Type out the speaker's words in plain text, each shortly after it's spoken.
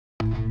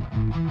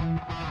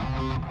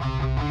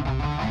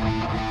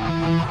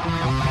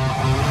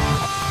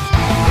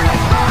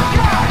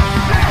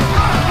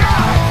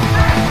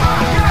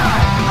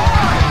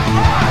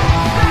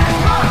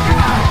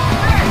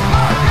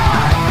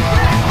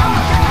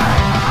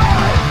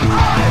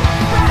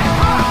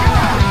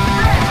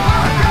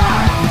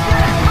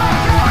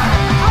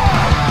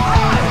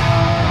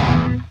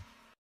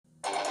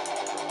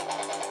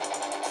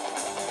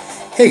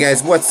Hey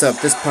guys, what's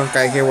up? This punk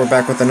guy here. We're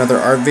back with another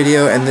art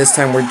video, and this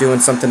time we're doing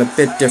something a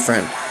bit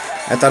different.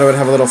 I thought I would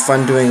have a little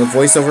fun doing a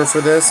voiceover for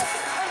this.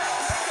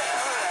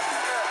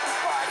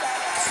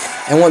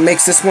 And what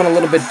makes this one a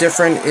little bit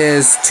different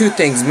is two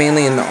things,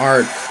 mainly in the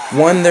art.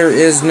 One, there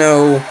is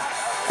no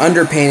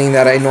underpainting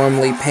that I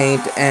normally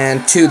paint,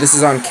 and two, this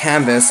is on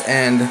canvas,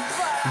 and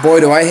boy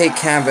do I hate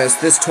canvas.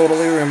 This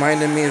totally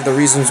reminded me of the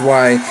reasons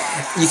why.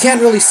 You can't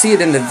really see it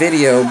in the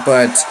video,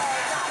 but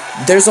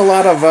there's a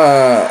lot of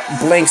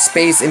blank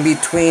space in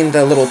between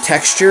the little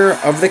texture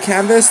of the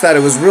canvas that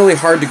it was really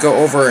hard to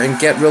go over and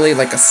get really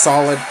like a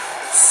solid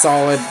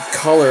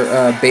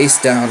color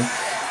base down.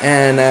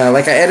 And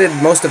like I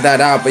edited most of that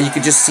out, but you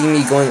could just see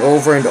me going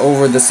over and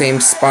over the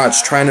same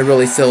spots trying to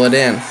really fill it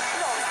in.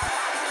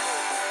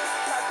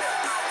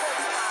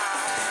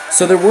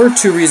 So there were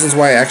two reasons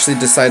why I actually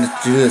decided to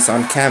do this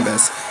on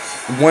canvas.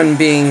 One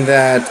being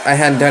that I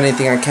hadn't done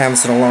anything on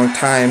canvas in a long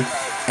time,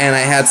 and I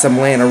had some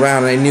laying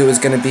around, and I knew it was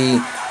going to be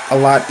a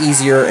lot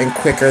easier and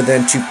quicker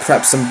than to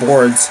prep some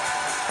boards.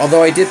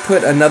 Although I did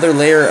put another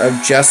layer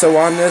of gesso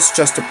on this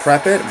just to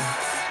prep it,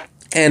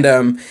 and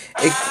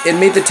it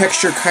made the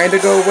texture kind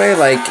of go away.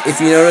 Like, if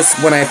you notice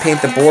when I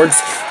paint the boards,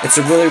 it's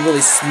a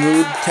really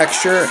smooth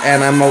texture,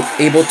 and I'm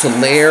able to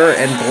layer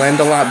and blend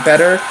a lot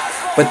better.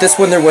 But this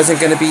one, there wasn't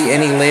going to be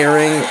any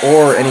layering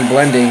or any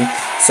blending,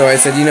 so I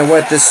said, you know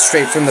what, this is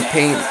straight from the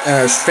paint,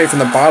 straight from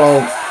the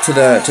bottle to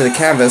the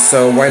canvas,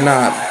 so why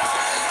not?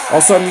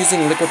 Also, I'm using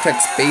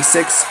Liquitex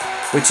Basics,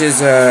 which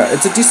is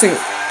it's a decent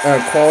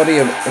quality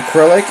of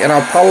acrylic, and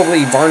I'll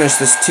probably varnish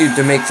this too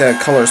to make the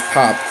colors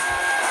pop.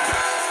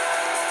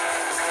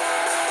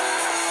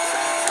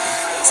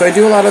 So I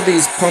do a lot of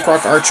these punk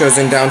rock art shows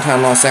in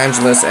downtown Los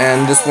Angeles,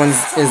 and this one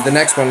is the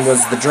next one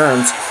was the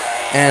Germs.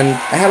 And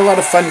I had a lot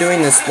of fun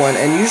doing this one,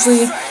 and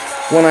usually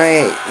when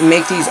I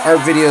make these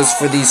art videos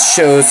for these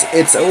shows,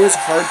 it's always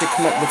hard to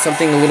come up with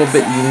something a little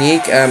bit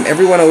unique.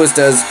 Everyone always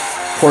does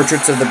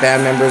portraits of the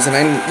band members, and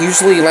I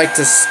usually like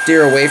to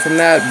steer away from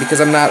that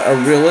because I'm not a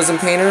realism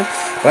painter,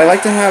 but I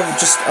like to have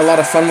just a lot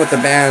of fun with the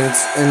bands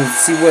and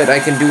see what I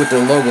can do with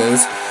their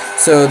logos.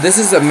 So this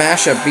is a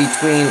mashup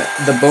between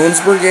the Bones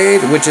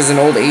Brigade, which is an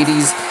old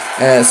 80s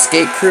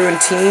skate crew and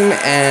team,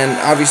 and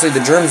obviously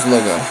the Germs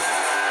logo.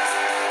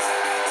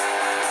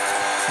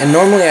 And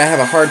normally I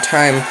have a hard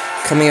time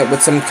coming up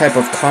with some type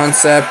of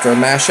concept or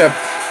mashup,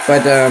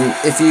 but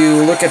if you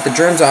look at the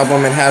Germs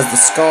album, it has the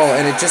skull,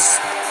 and it just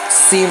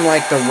seemed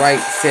like the right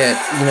fit,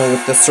 you know,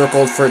 with the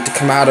circle for it to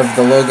come out of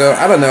the logo.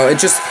 I don't know, it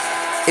just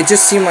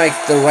seemed like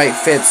the right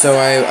fit, so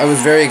I was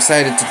very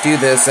excited to do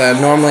this.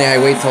 Normally I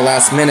wait till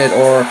last minute,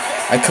 or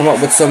I come up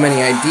with so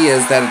many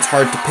ideas that it's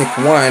hard to pick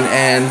one,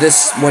 and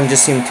this one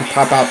just seemed to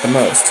pop out the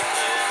most.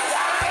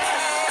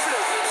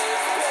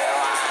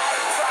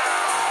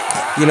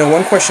 You know,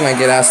 one question I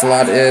get asked a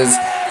lot is,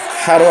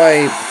 how do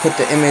I put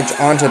the image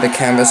onto the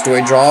canvas? Do I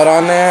draw it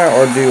on there,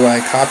 or do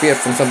I copy it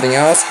from something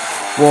else?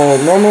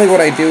 Well, normally what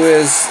I do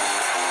is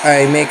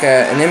I make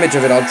an image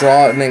of it, I'll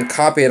draw it and then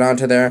copy it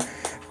onto there.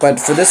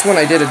 But for this one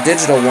I did a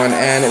digital one,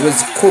 and it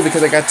was cool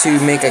because I got to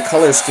make a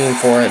color scheme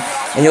for it.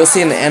 And you'll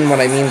see in the end what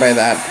I mean by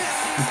that.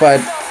 But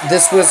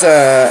this was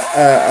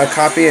a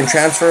copy and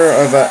transfer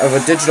of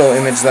a digital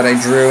image that I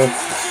drew.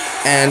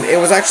 And it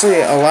was actually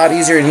a lot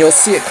easier, and you'll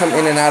see it come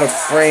in and out of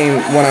frame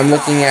when I'm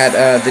looking at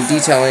the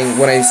detailing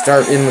when I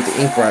start in with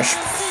the ink brush.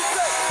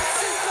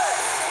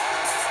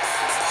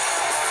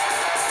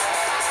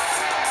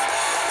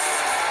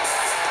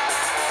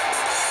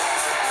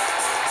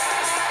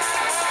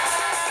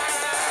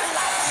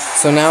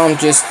 So now I'm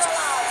just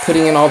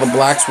putting in all the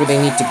blacks where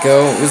they need to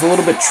go. It was a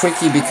little bit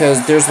tricky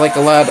because there's like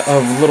a lot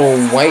of little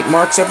white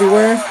marks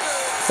everywhere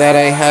that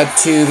I had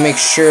to make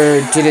sure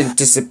didn't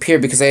disappear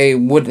because I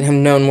wouldn't have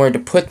known where to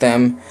put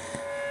them.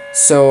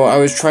 So I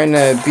was trying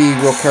to be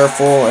real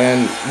careful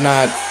and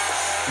not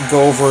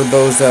go over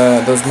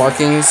those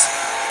markings.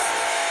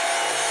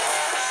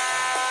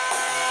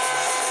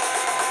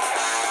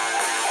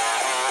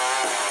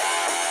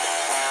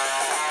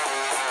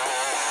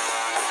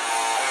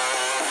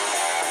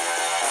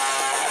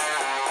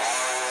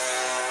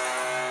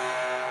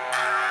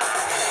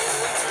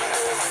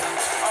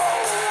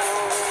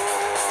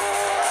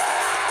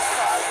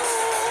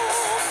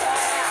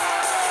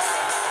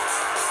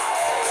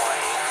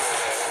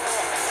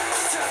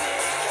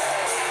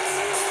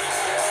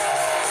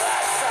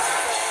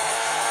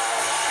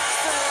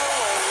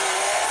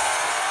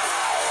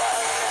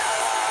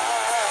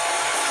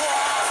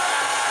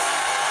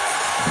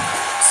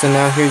 So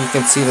now here you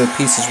can see the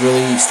piece is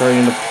really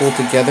starting to pull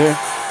together.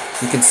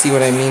 You can see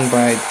what I mean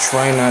by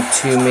trying not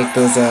to make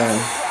those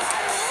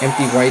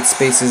empty white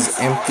spaces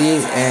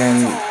empty,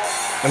 and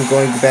I'm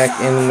going back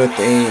in with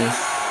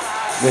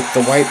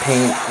the white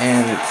paint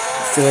and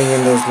filling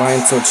in those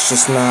lines so it's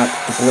just not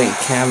the blank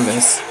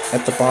canvas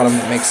at the bottom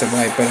that makes it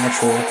white, but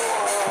actual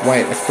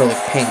white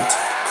acrylic paint.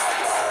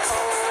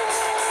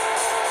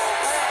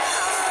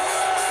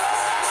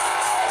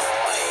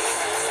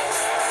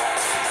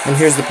 And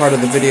here's the part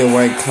of the video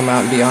where I come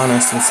out and be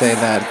honest and say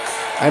that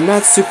I'm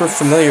not super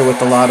familiar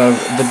with a lot of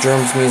the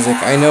Germs music.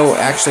 I know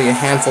actually a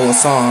handful of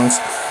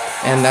songs,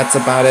 and that's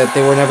about it.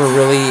 They were never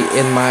really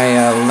in my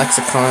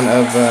lexicon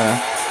of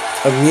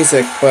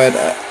music, but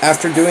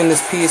after doing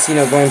this piece,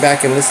 going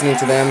back and listening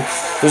to them,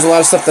 there's a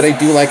lot of stuff that I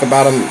do like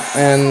about them.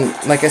 And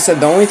like I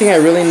said, the only thing I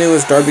really knew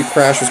is Darby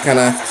Crash was kind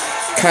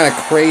of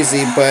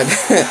crazy, but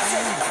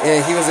yeah,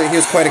 he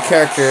was quite a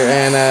character.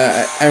 And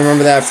I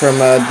remember that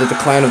from the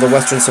Decline of the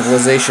Western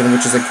Civilization,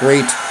 which is a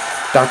great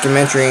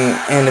documentary,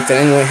 and if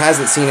anyone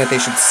hasn't seen it, they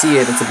should see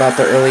it. It's about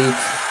the early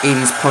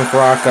 80s punk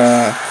rock,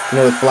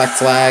 with Black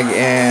Flag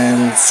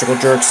and Circle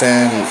Jerks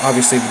and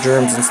obviously the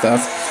Germs and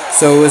stuff.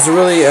 So it was a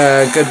really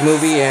good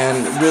movie,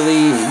 and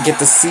really get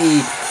to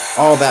see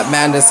all that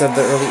madness of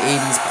the early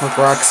 80s punk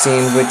rock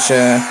scene, which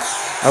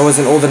I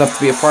wasn't old enough to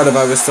be a part of.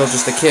 I was still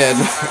just a kid.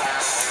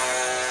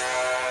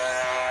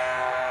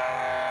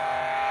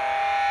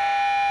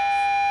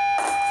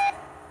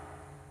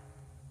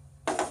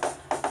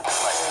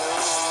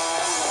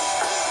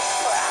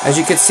 As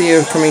you can see,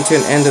 I'm coming to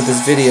an end of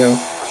this video.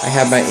 I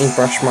have my ink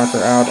brush marker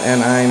out, and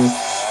I'm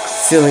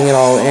filling it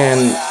all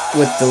in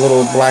with the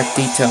little black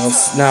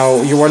details.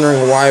 Now, you're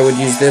wondering why I would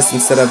use this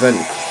instead of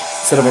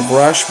a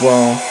brush.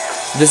 Well,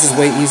 this is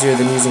way easier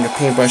than using a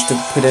paintbrush to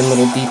put in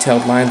little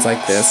detailed lines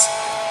like this.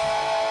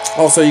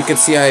 Also, you can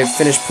see I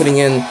finished putting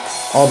in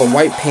all the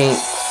white paint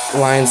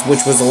lines,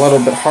 which was a little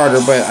bit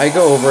harder, but I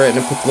go over it and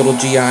I put the little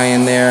GI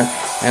in there,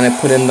 and I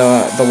put in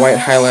the white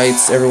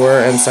highlights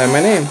everywhere and sign my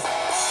name.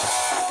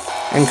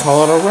 And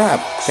call it a wrap.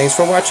 Thanks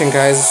for watching,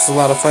 guys. This is a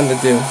lot of fun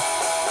to do.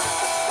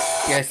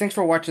 Guys, thanks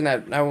for watching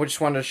that. I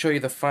just wanted to show you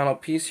the final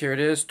piece. Here it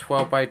is,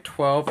 12 by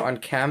 12 on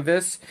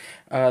canvas.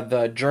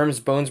 The Germs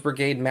Bones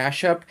Brigade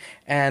mashup.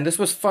 And this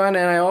was fun,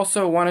 and I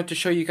also wanted to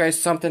show you guys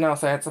something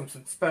else. I had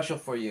something special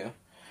for you.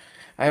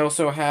 I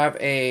also have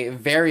a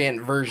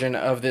variant version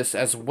of this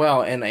as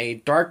well in a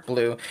dark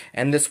blue.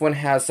 And this one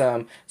has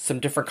some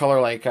different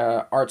color, like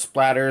art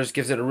splatters.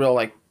 Gives it a real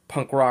like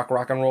punk rock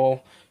and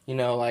roll,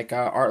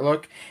 art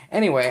look.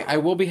 Anyway, I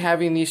will be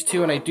having these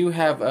two, and I do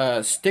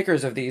have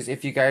stickers of these.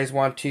 If you guys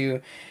want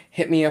to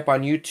hit me up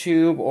on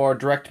YouTube or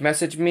direct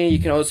message me, you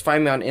can always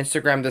find me on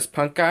Instagram, This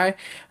Punk Guy.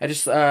 I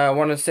just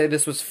want to say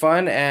this was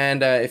fun,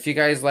 and if you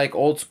guys like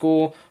old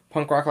school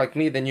punk rock like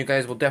me, then you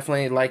guys will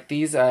definitely like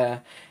these.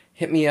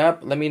 Hit me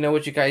up, let me know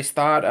what you guys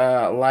thought.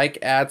 Like,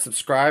 add,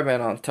 subscribe,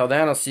 and until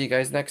then, I'll see you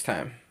guys next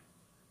time.